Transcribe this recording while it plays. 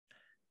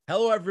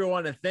Hello,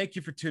 everyone, and thank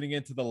you for tuning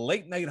in to the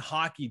Late Night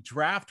Hockey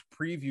Draft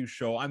Preview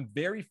Show. I'm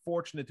very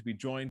fortunate to be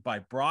joined by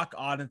Brock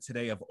Otten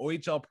today of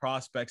OHL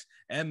Prospects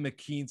and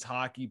McKeen's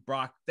Hockey.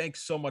 Brock,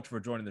 thanks so much for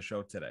joining the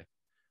show today.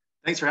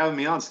 Thanks for having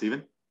me on,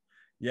 Stephen.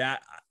 Yeah,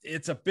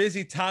 it's a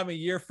busy time of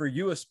year for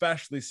you,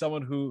 especially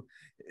someone who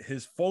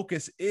his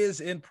focus is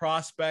in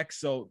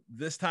prospects. So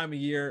this time of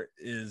year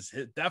is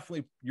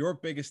definitely your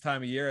biggest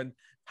time of year. And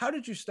how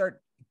did you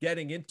start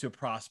getting into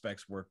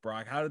prospects work,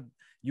 Brock? How did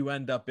you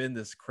end up in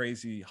this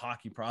crazy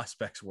hockey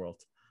prospects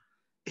world?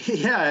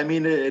 Yeah, I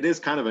mean, it is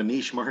kind of a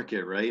niche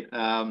market, right?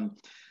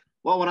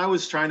 Well, when I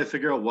was trying to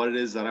figure out what it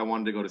is that I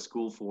wanted to go to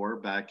school for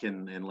back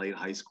in late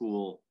high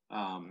school,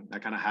 I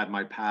kind of had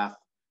my path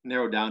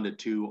narrowed down to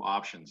two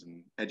options: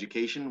 and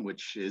education,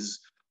 which is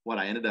what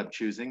I ended up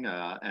choosing,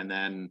 and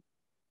then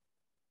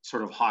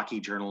sort of hockey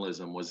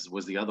journalism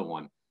was the other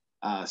one.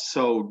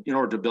 So in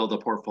order to build a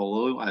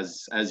portfolio,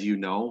 as you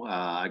know,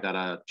 I got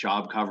a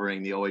job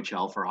covering the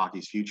OHL for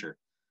Hockey's Future.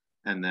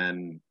 And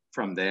then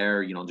from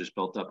there, just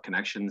built up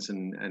connections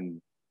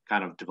and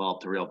kind of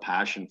developed a real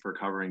passion for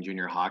covering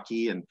junior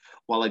hockey. And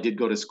while I did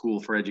go to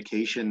school for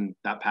education,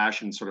 that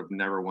passion sort of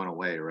never went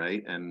away,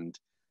 right? And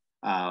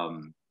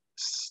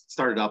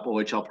started up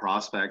OHL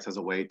Prospects as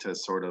a way to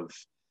sort of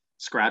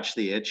scratch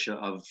the itch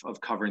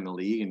of covering the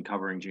league and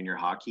covering junior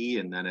hockey.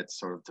 And then it's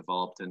sort of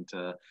developed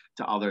into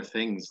other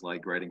things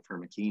like writing for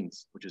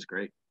McKeen's, which is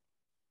great.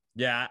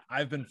 Yeah,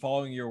 I've been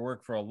following your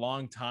work for a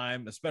long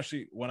time,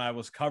 especially when I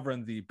was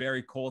covering the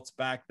Barrie Colts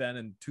back then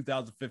in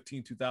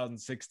 2015,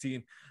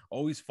 2016,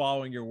 always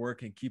following your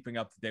work and keeping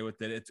up to date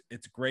with it.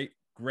 It's great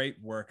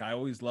work. I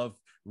always love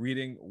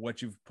reading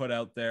what you've put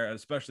out there, and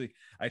especially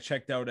I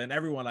checked out, and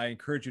everyone, I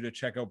encourage you to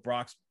check out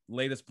Brock's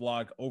latest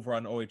blog over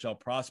on OHL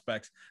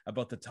Prospects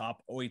about the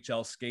top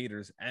OHL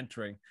skaters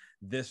entering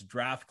this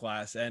draft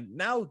class. And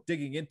now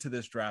digging into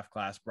this draft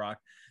class, Brock,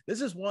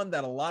 this is one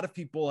that a lot of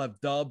people have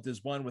dubbed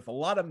as one with a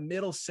lot of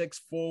middle six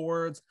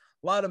forwards,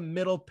 a lot of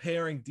middle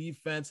pairing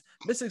defense,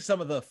 missing some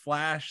of the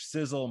flash,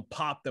 sizzle, and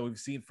pop that we've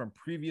seen from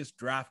previous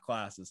draft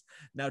classes.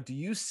 Now, do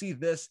you see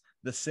this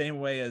the same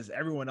way as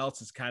everyone else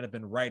has kind of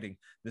been writing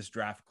this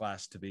draft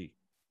class to be?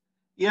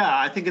 Yeah,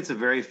 I think it's a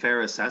very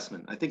fair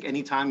assessment. I think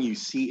anytime you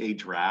see a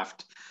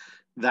draft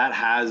that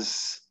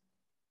has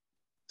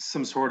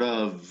some sort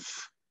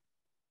of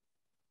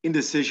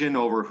indecision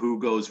over who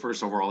goes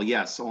first overall,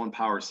 yes, Owen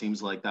Power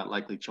seems like that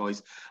likely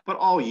choice. But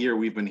all year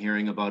we've been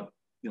hearing about,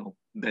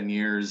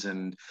 Beniers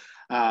and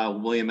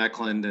William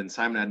Eklund and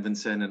Simon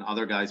Edvinsson and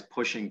other guys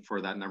pushing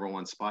for that number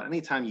one spot.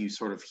 Anytime you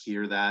sort of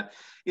hear that,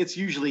 it's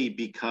usually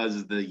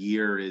because the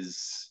year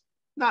is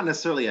not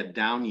necessarily a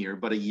down year,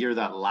 but a year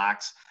that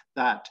lacks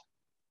that,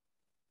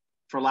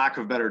 for lack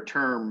of a better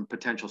term,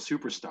 potential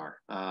superstar.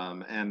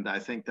 And I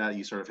think that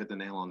you sort of hit the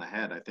nail on the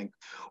head. I think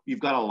we've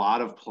got a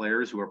lot of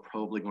players who are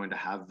probably going to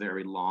have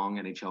very long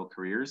NHL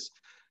careers.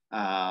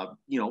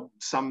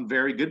 Some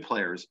very good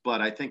players,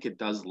 but I think it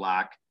does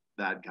lack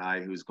that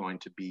guy who's going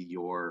to be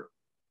your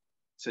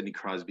Sidney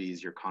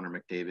Crosby's, your Connor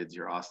McDavid's,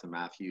 your Austin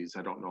Matthews.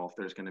 I don't know if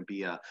there's going to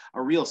be a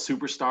real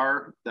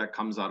superstar that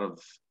comes out of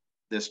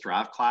this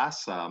draft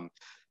class.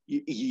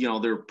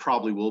 There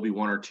probably will be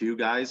one or two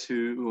guys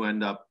who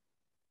end up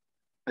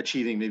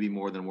achieving maybe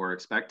more than we're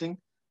expecting.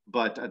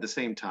 But at the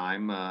same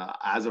time,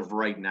 as of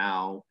right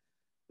now,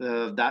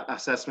 that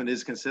assessment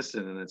is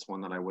consistent, and it's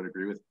one that I would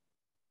agree with.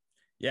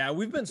 Yeah,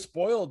 we've been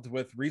spoiled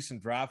with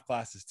recent draft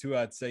classes too.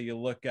 I'd say you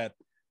look at,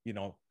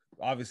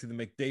 obviously the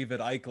McDavid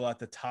Eichel at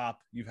the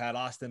top. You've had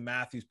Austin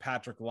Matthews,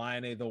 Patrick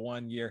Laine the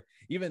one year,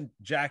 even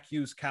Jack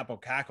Hughes, Capo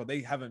Caco.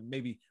 They haven't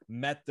maybe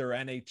met their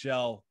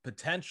NHL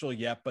potential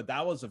yet, but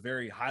that was a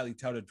very highly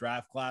touted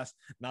draft class,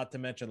 not to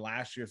mention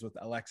last year's with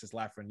Alexis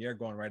Lafreniere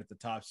going right at the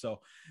top. So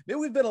maybe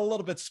we've been a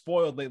little bit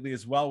spoiled lately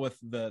as well with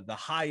the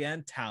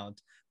high-end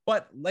talent.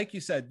 But like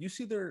you said, you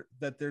see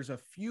that there's a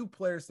few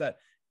players that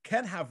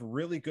can have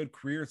really good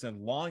careers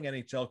and long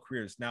NHL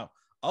careers. Now,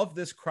 of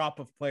this crop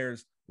of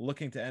players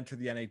looking to enter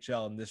the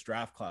NHL in this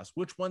draft class,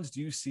 which ones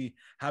do you see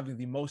having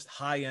the most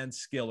high-end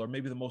skill or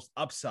maybe the most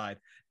upside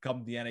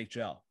come the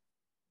NHL?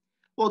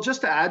 Well,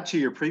 just to add to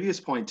your previous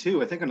point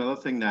too, I think another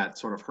thing that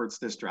sort of hurts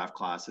this draft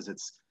class is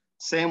it's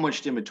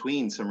sandwiched in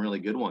between some really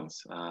good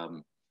ones.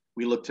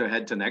 We look to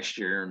ahead to next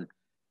year,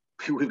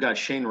 and we've got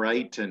Shane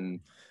Wright and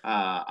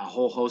a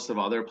whole host of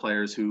other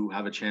players who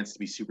have a chance to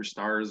be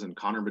superstars, and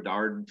Connor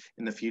Bedard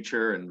in the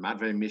future, and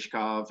Matvei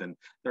Mishkov, and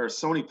there are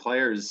so many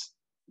players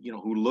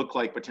who look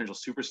like potential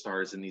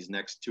superstars in these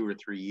next 2 or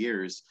 3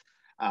 years.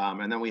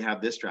 And then we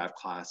have this draft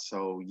class.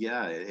 So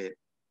yeah, it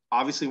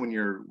obviously when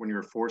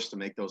you're forced to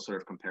make those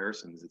sort of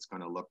comparisons, it's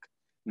going to look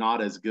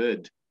not as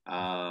good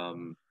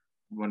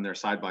when they're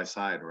side by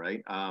side,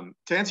 right?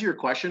 To answer your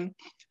question,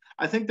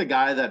 I think the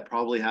guy that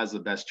probably has the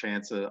best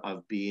chance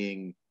of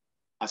being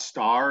a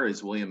star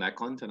is William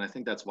Eklund, and I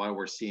think that's why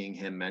we're seeing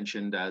him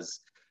mentioned as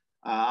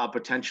a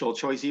potential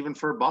choice even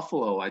for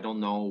Buffalo. I don't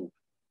know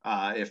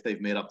if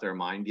they've made up their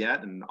mind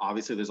yet. And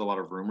obviously, there's a lot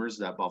of rumors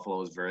that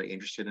Buffalo is very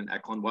interested in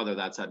Eklund, whether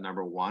that's at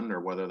number 1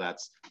 or whether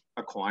that's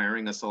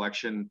acquiring a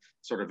selection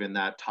sort of in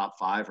that top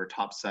 5 or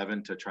top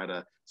 7 to try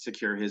to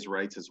secure his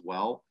rights as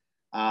well.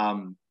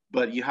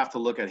 But you have to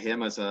look at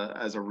him as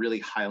a really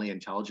highly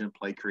intelligent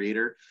play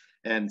creator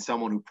and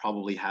someone who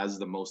probably has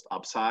the most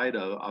upside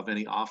of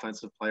any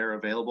offensive player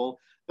available.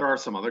 There are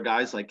some other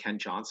guys like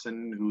Kent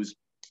Johnson, who's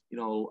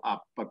a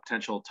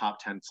potential top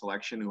 10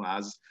 selection, who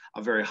has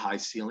a very high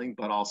ceiling,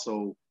 but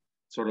also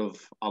sort of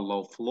a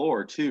low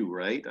floor too,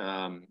 right?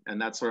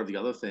 And that's sort of the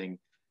other thing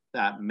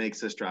that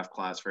makes this draft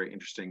class very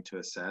interesting to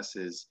assess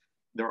is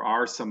there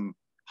are some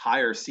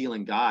higher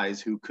ceiling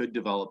guys who could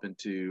develop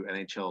into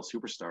NHL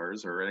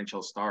superstars or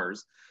NHL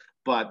stars,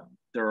 but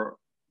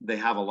they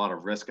have a lot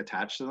of risk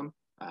attached to them.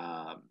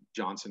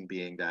 Johnson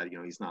being that,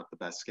 he's not the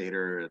best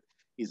skater.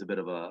 He's a bit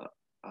of a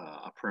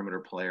perimeter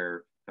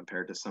player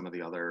compared to some of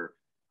the other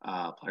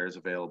players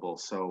available.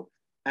 So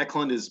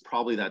Eklund is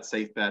probably that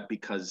safe bet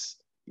because,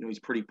 he's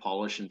pretty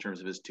polished in terms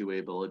of his two-way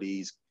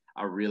abilities,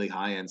 a really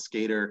high-end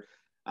skater,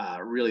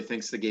 really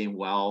thinks the game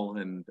well,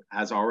 and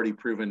has already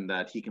proven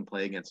that he can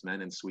play against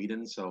men in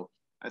Sweden. So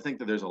I think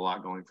that there's a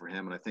lot going for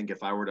him. And I think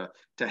if I were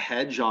to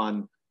hedge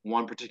on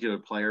one particular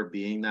player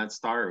being that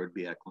star, it would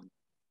be Eklund.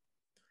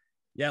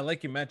 Yeah,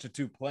 like you mentioned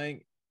too,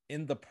 playing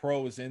in the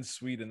pros in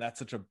Sweden, that's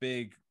such a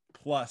big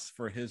plus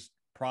for his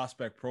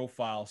prospect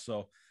profile.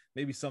 So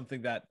maybe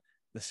something that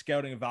the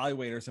scouting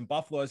evaluators in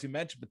Buffalo, as you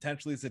mentioned,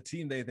 potentially is a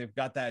team, they've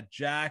got that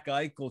Jack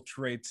Eichel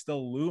trade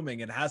still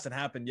looming. It hasn't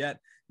happened yet.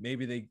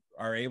 Maybe they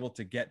are able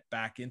to get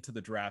back into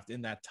the draft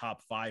in that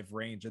top 5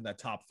 range, in that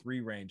top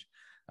 3 range.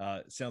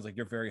 Sounds like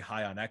you're very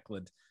high on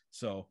Eklund.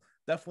 So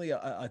definitely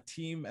a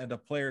team and a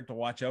player to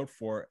watch out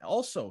for.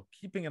 Also,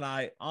 keeping an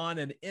eye on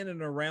and in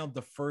and around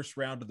the first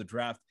round of the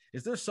draft.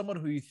 Is there someone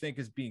who you think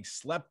is being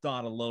slept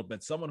on a little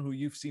bit, someone who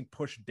you've seen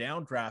pushed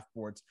down draft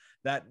boards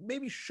that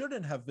maybe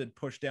shouldn't have been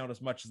pushed down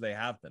as much as they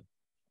have been?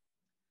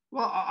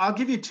 Well, I'll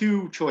give you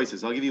 2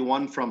 choices. I'll give you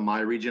one from my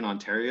region,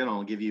 Ontario, and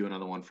I'll give you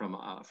another one from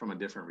a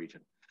different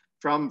region.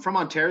 From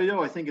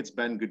Ontario, I think it's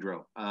Ben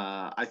Gaudreau.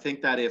 I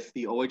think that if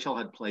the OHL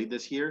had played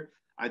this year,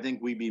 I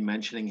think we'd be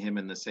mentioning him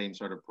in the same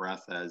sort of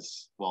breath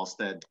as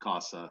Wallstedt,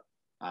 Casa,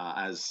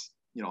 as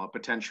a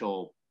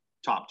potential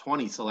top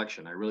 20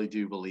 selection. I really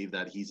do believe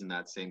that he's in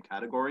that same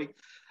category.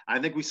 I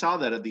think we saw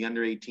that at the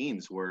under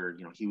 18s where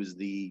he was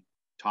the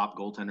top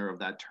goaltender of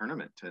that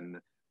tournament and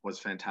was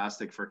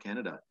fantastic for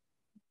Canada.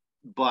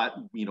 But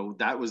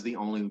that was the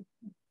only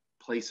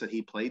place that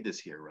he played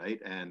this year,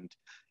 right? And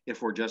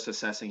if we're just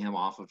assessing him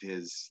off of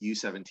his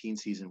U17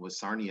 season with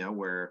Sarnia,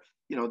 where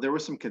there were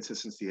some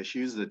consistency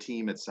issues, the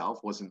team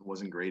itself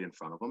wasn't great in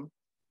front of him,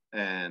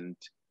 and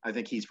I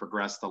think he's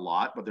progressed a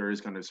lot, but there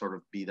is going to sort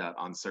of be that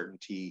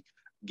uncertainty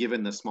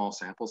given the small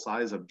sample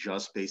size of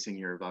just basing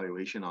your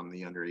evaluation on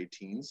the under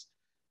 18s.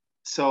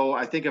 So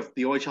I think if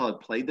the OHL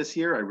had played this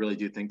year, I really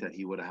do think that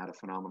he would have had a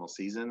phenomenal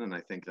season, and I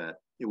think that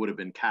it would have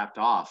been capped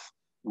off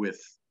with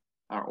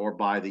or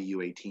by the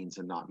U18s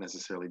and not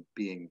necessarily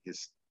being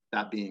his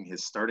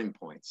starting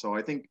point. So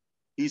I think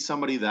he's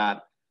somebody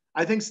that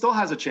I think still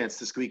has a chance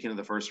to squeak into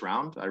the first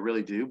round. I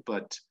really do,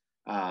 but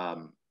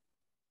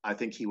I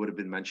think he would have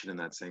been mentioned in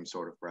that same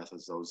sort of breath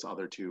as those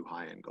other 2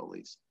 high-end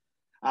goalies.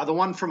 The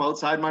one from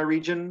outside my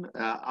region,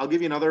 I'll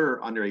give you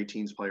another under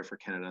 18s player for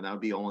Canada, and that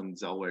would be Olen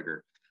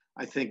Zellweger.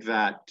 I think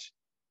that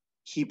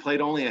he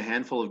played only a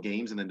handful of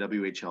games in the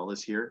WHL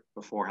this year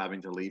before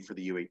having to leave for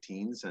the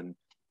U18s. And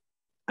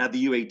at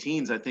the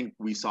U18s, I think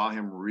we saw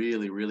him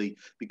really, really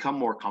become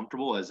more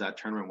comfortable as that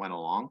tournament went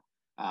along.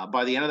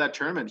 By the end of that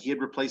tournament, he had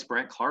replaced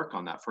Brandt Clarke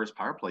on that first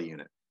power play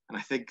unit. And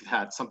I think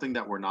that's something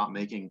that we're not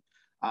making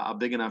a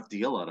big enough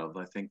deal out of.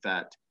 I think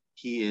that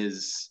he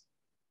is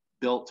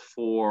built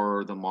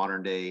for the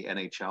modern day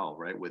NHL,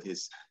 right? With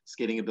his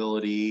skating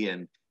ability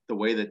and the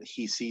way that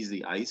he sees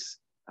the ice.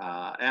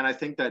 And I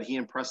think that he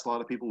impressed a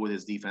lot of people with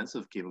his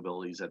defensive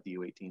capabilities at the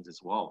U18s as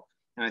well.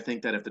 And I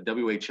think that if the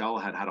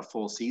WHL had had a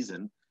full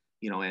season,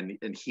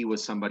 and he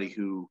was somebody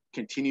who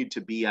continued to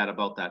be at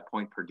about that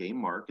point per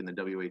game mark in the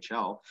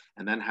WHL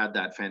and then had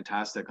that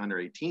fantastic under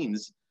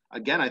 18s,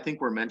 again, I think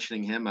we're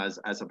mentioning him as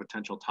a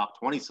potential top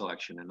 20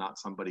 selection and not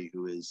somebody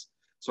who is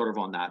sort of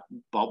on that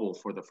bubble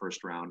for the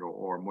first round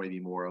or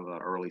maybe more of an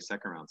early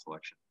second round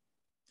selection.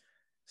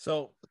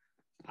 So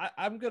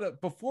I'm going to,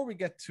 before we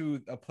get to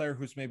a player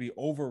who's maybe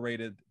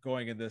overrated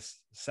going in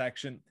this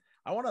section,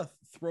 I want to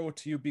throw it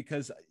to you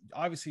because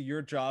obviously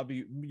your job,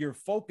 your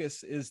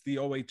focus is the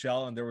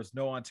OHL, and there was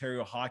no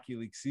Ontario Hockey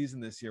League season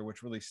this year,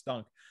 which really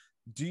stunk.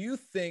 Do you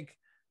think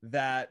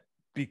that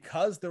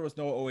because there was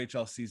no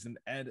OHL season,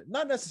 and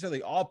not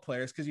necessarily all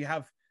players, because you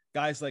have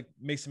guys like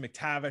Mason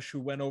McTavish who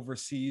went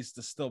overseas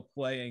to still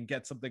play and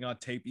get something on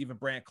tape. Even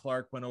Brandt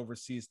Clarke went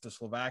overseas to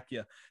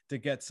Slovakia to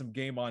get some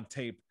game on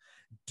tape.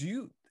 Do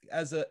you,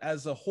 as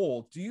a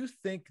whole, do you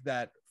think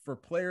that for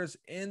players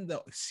in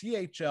the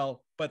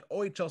CHL, but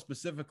OHL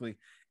specifically,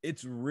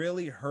 it's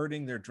really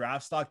hurting their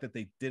draft stock that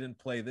they didn't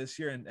play this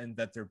year and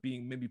that they're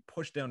being maybe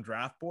pushed down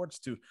draft boards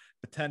to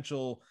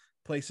potential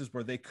places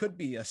where they could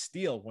be a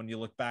steal when you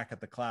look back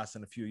at the class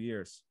in a few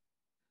years?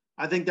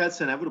 I think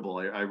that's inevitable.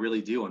 I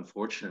really do,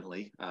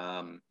 unfortunately.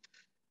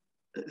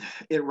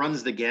 It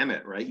runs the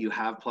gamut, right? You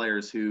have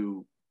players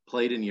who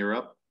played in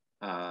Europe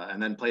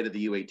and then played at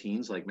the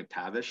U18s like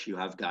McTavish. You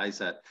have guys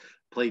that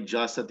played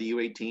just at the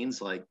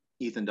U18s like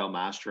Ethan Del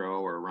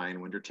Mastro or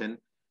Ryan Winterton.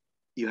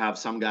 You have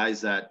some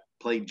guys that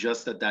played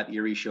just at that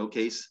Erie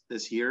showcase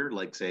this year,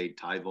 like say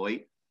Ty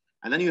Voigt.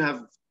 And then you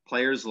have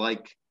players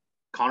like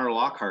Connor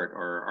Lockhart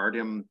or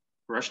Artem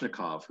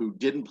Rushnikov who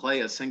didn't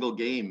play a single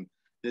game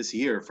this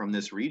year from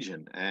this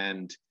region.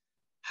 And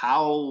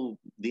how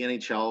the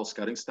NHL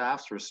scouting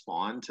staffs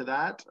respond to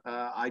that,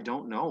 I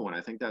don't know. And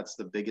I think that's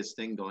the biggest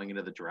thing going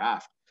into the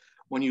draft.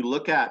 When you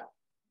look at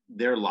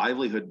their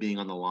livelihood being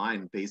on the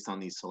line based on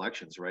these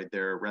selections, right?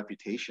 Their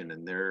reputation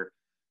and their,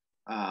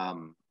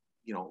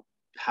 you know,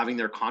 having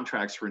their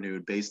contracts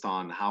renewed based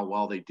on how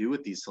well they do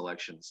with these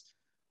selections.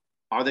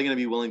 Are they going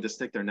to be willing to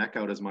stick their neck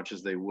out as much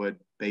as they would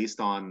based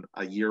on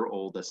a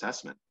year-old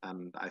assessment?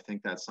 And I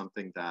think that's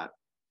something that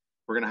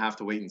we're going to have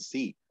to wait and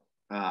see.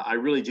 I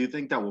really do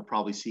think that we'll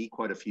probably see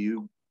quite a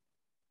few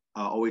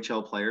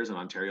OHL players and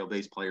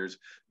Ontario-based players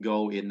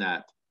go in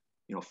that,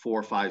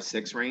 4, 5,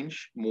 6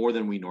 range more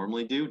than we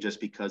normally do, just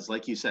because,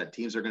 like you said,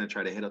 teams are going to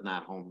try to hit on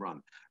that home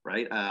run,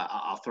 right?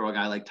 I'll throw a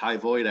guy like Ty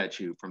Voigt at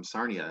you from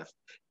Sarnia. If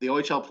the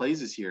OHL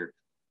plays this year,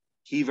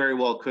 he very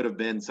well could have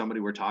been somebody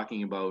we're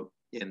talking about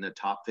in the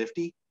top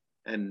 50.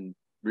 And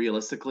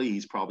realistically,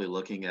 he's probably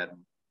looking at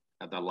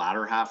the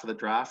latter half of the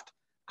draft.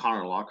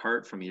 Connor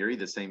Lockhart from Erie,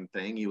 the same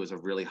thing. He was a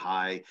really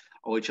high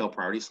OHL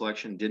priority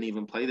selection, didn't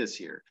even play this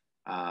year.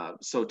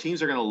 So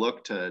teams are going to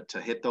look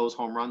to hit those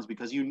home runs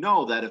because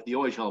that if the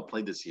OHL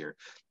played this year,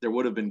 there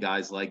would have been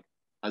guys like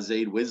a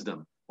Zaid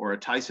Wisdom or a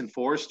Tyson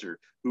Forrester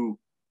who,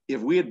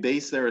 if we had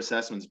based their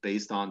assessments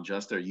based on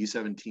just their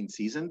U17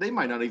 season, they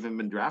might not even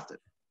been drafted.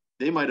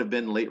 They might have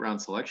been late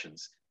round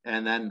selections.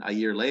 And then a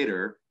year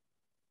later,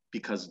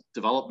 because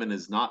development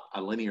is not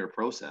a linear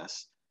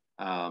process,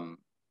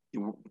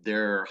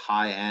 they're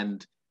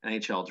high-end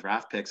NHL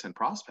draft picks and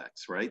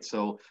prospects, right?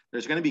 So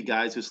there's going to be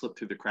guys who slip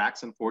through the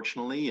cracks,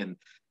 unfortunately. And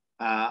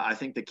I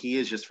think the key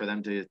is just for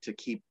them to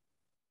keep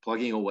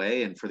plugging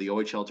away and for the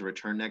OHL to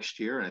return next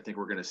year. And I think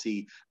we're going to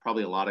see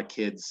probably a lot of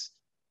kids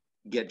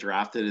get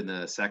drafted in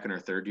the second or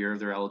third year of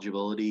their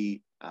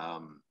eligibility,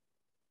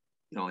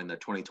 in the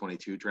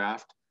 2022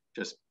 draft,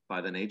 just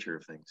by the nature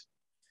of things.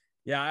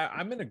 Yeah,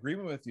 I'm in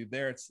agreement with you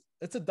there.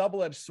 It's a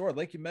double-edged sword.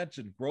 Like you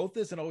mentioned, growth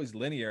isn't always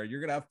linear. You're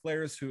going to have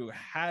players who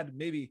had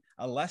maybe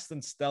a less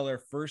than stellar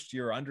first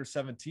year, under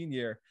 17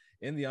 year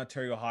in the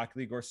Ontario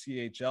Hockey League or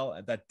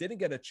CHL that didn't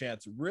get a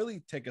chance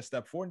really take a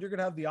step forward. And you're going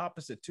to have the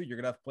opposite too. You're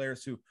going to have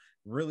players who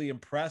really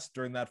impressed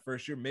during that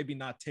first year, maybe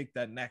not take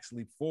that next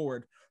leap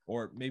forward,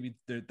 or maybe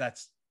their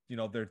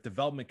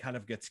development kind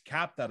of gets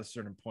capped at a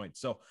certain point.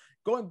 So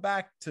going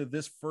back to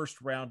this first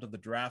round of the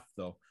draft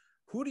though,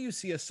 who do you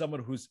see as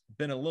someone who's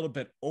been a little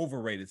bit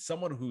overrated,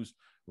 someone who's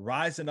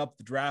rising up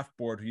the draft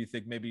board who you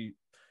think maybe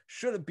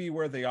shouldn't be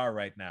where they are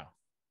right now?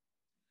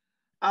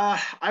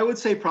 I would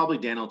say probably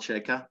Daniel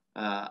Chayka.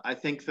 I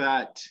think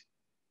that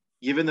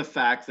given the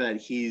fact that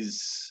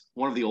he's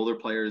one of the older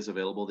players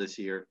available this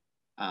year,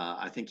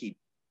 I think he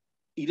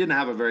didn't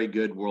have a very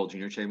good World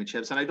Junior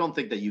Championships. And I don't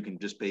think that you can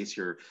just base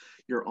your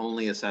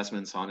only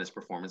assessments on his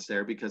performance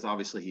there, because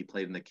obviously he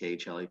played in the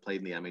KHL, he played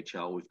in the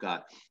MHL. We've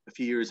got a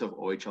few years of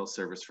OHL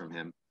service from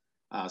him.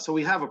 So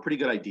we have a pretty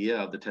good idea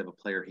of the type of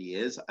player he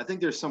is. I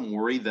think there's some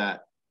worry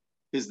that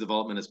his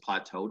development has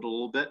plateaued a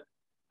little bit.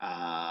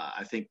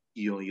 I think,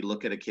 you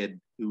look at a kid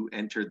who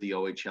entered the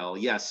OHL.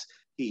 Yes,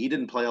 he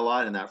didn't play a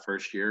lot in that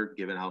first year,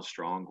 given how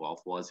strong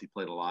Guelph was. He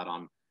played a lot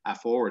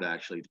at forward,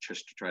 actually,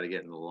 just to try to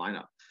get into the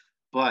lineup.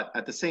 But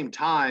at the same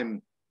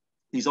time,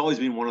 he's always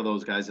been one of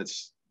those guys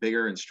that's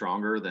bigger and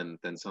stronger than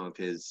some of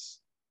his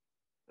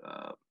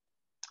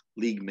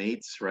league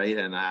mates, right?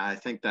 And I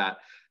think that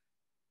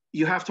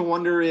you have to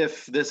wonder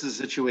if this is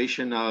a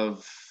situation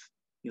of,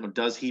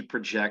 does he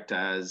project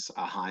as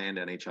a high-end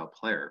NHL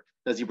player?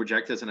 Does he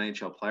project as an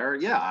NHL player?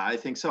 Yeah, I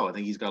think so. I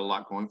think he's got a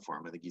lot going for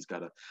him. I think he's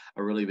got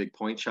a really big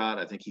point shot.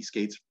 I think he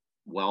skates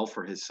well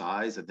for his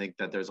size. I think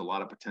that there's a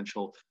lot of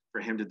potential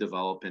for him to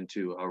develop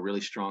into a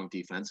really strong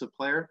defensive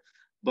player.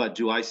 But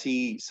do I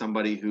see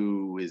somebody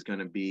who is going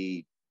to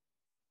be,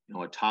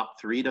 a top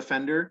 3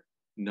 defender?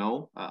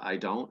 No, I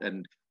don't.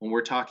 And when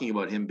we're talking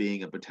about him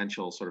being a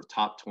potential sort of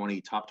top 20,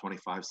 top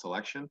 25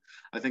 selection,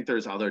 I think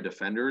there's other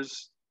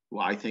defenders who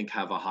I think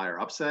have a higher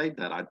upside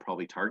that I'd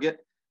probably target,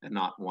 and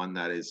not one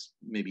that is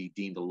maybe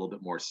deemed a little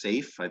bit more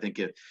safe. I think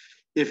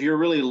if you're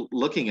really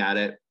looking at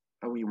it,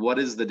 I mean, what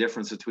is the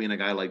difference between a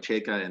guy like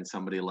Chayka and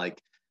somebody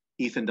like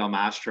Ethan Del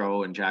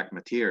Mastro and Jack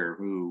Mateer,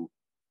 who,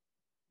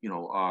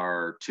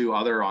 are 2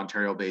 other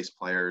Ontario-based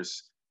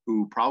players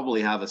who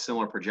probably have a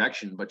similar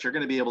projection, but you're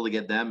going to be able to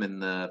get them in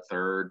the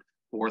 3rd,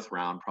 4th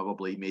round,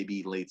 probably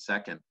maybe late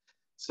 2nd.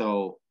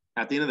 So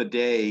at the end of the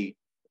day,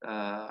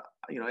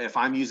 if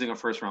I'm using a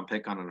first-round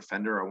pick on a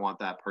defender, I want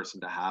that person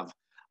to have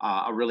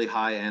a really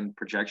high-end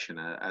projection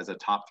as a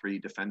top 3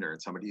 defender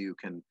and somebody who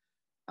can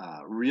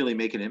really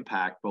make an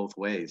impact both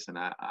ways. And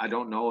I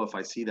don't know if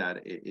I see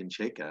that in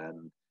Chayka.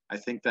 And I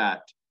think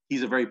that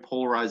he's a very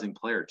polarizing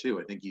player too.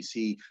 I think you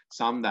see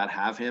some that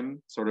have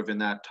him sort of in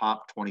that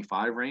top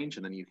 25 range,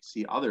 and then you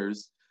see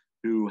others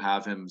who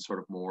have him sort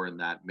of more in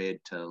that mid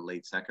to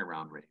late second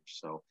round range.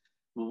 So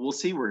we'll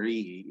see where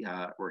he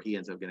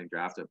ends up getting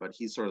drafted. But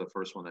he's sort of the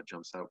first one that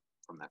jumps out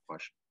from that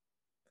question.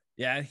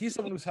 Yeah, and he's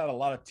someone who's had a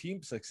lot of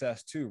team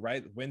success too,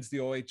 right? Wins the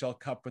OHL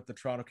Cup with the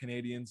Toronto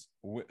Canadiens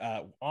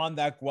on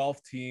that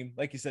Guelph team.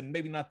 Like you said,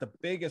 maybe not the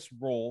biggest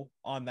role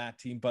on that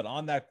team, but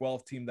on that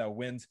Guelph team that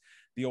wins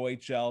the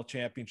OHL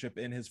championship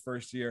in his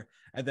first year.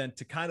 And then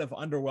to kind of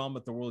underwhelm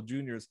at the World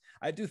Juniors,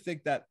 I do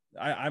think that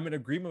I'm in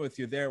agreement with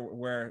you there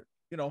where,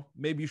 you know,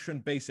 maybe you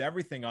shouldn't base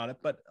everything on it,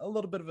 but a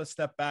little bit of a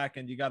step back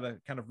and you got to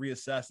kind of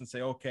reassess and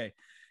say, okay,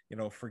 you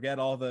know, forget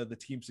all the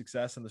team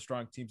success and the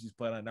strong teams he's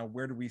played on. Now,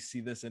 where do we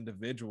see this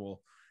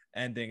individual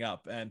ending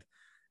up? And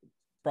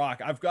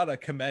Brock, I've got to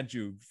commend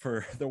you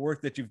for the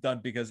work that you've done,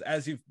 because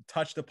as you've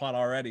touched upon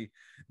already,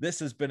 this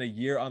has been a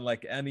year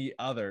unlike any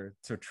other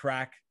to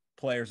track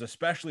players,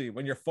 especially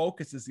when your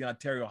focus is the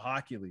Ontario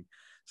Hockey League.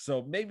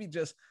 So maybe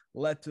just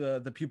let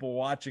the people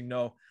watching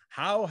know,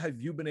 how have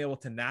you been able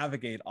to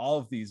navigate all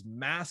of these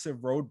massive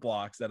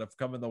roadblocks that have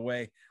come in the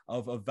way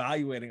of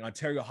evaluating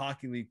Ontario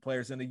Hockey League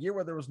players in a year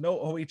where there was no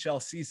OHL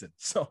season?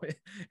 So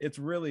it's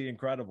really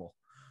incredible.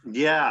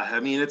 Yeah, I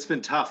mean, it's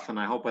been tough, and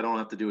I hope I don't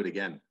have to do it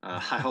again.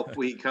 I hope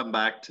we come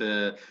back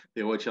to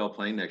the OHL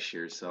playing next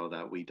year so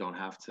that we don't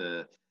have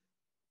to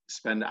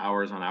spend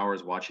hours on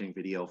hours watching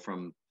video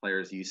from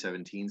players'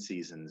 U17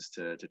 seasons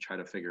to try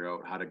to figure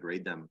out how to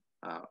grade them.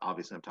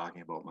 Obviously, I'm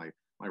talking about my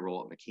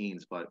role at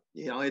McKeen's, but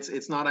you know,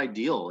 it's not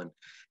ideal, and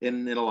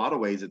in a lot of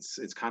ways,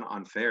 it's kind of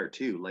unfair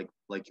too. Like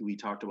we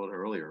talked about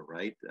earlier,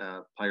 right?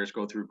 Players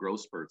go through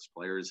growth spurts.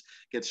 Players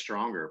get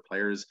stronger.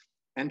 Players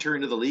enter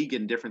into the league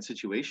in different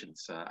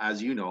situations.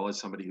 As you know, as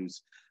somebody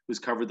who's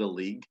covered the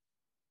league,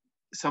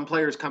 some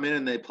players come in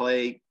and they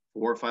play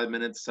 4 or 5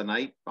 minutes a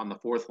night on the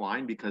fourth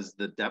line because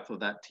the depth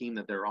of that team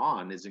that they're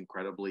on is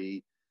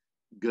incredibly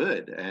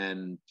good,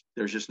 and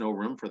there's just no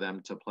room for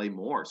them to play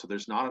more. So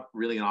there's not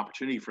really an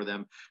opportunity for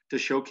them to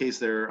showcase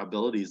their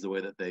abilities the way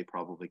that they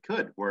probably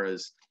could.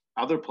 Whereas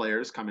other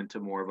players come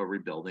into more of a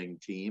rebuilding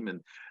team, and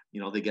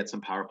you know, they get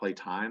some power play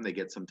time, they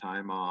get some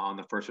time on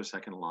the first or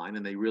second line,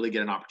 and they really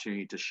get an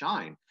opportunity to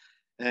shine.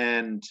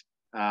 And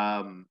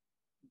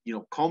you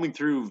know, combing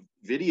through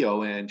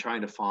video and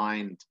trying to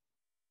find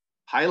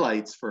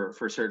highlights for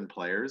certain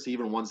players,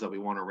 even ones that we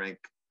want to rank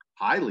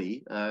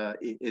highly,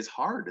 is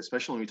hard,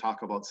 especially when we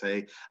talk about,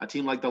 say, a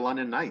team like the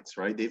London Knights,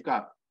 right? They've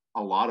got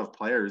a lot of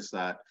players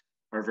that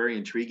are very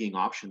intriguing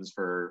options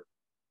for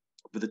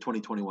the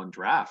 2021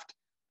 draft.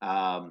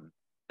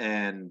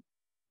 And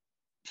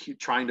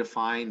trying to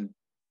find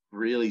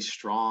really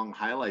strong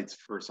highlights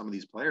for some of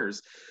these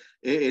players,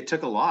 it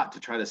took a lot to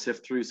try to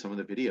sift through some of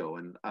the video.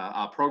 And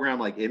a program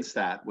like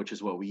Instat, which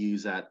is what we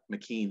use at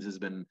McKeen's, has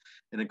been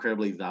an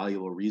incredibly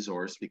valuable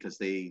resource because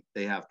they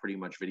have pretty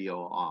much video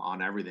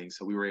on everything.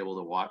 So we were able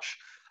to watch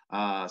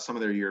some of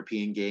their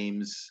European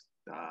games.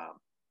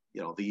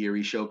 You know, the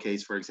Erie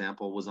Showcase, for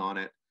example, was on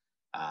it.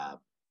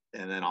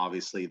 And then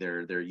obviously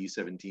their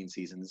U17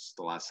 seasons,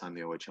 the last time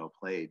the OHL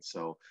played.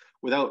 So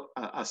without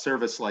a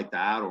service like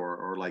that,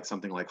 or like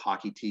something like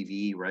Hockey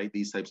TV, right?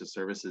 These types of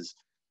services,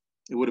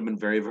 it would have been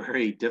very,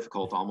 very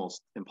difficult,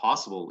 almost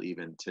impossible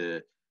even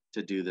to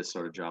do this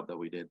sort of job that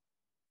we did.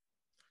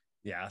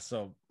 Yeah.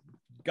 So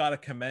got to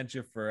commend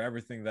you for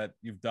everything that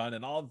you've done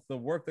and all the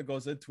work that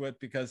goes into it,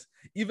 because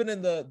even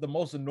in the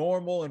most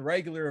normal and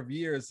regular of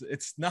years,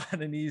 it's not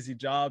an easy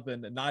job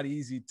and not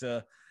easy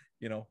to,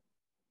 you know,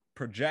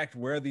 project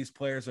where these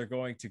players are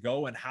going to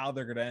go and how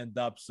they're going to end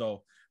up.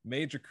 So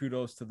major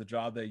kudos to the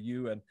job that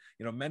you and,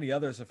 you know, many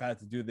others have had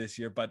to do this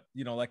year. But,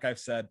 you know, like I've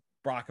said,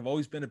 Brock, I've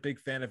always been a big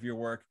fan of your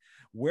work.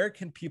 Where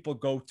can people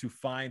go to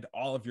find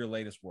all of your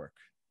latest work?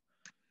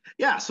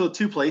 Yeah, so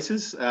two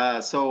places.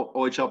 So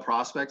OHL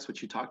Prospects,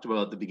 which you talked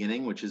about at the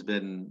beginning, which has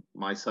been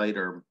my site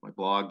or my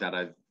blog that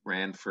I've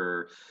ran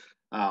for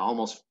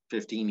almost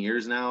 15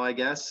 years now, I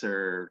guess,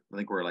 or I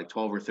think we're like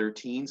 12 or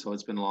 13. So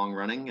it's been long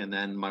running. And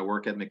then my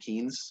work at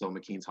McKeen's, so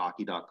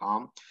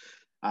mckeenshockey.com.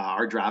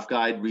 Our draft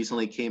guide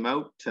recently came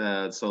out.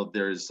 So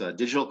there's a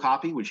digital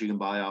copy, which you can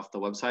buy off the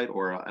website,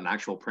 or an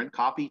actual print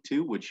copy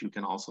too, which you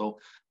can also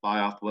buy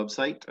off the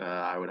website.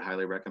 I would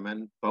highly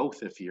recommend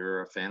both if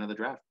you're a fan of the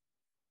draft.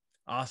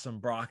 Awesome,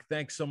 Brock.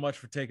 Thanks so much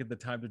for taking the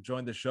time to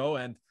join the show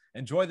and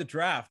enjoy the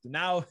draft.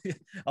 Now,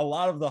 a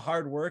lot of the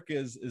hard work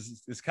is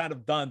kind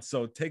of done.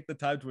 So take the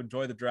time to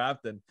enjoy the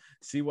draft and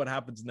see what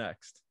happens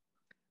next.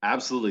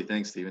 Absolutely.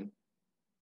 Thanks, Stephen.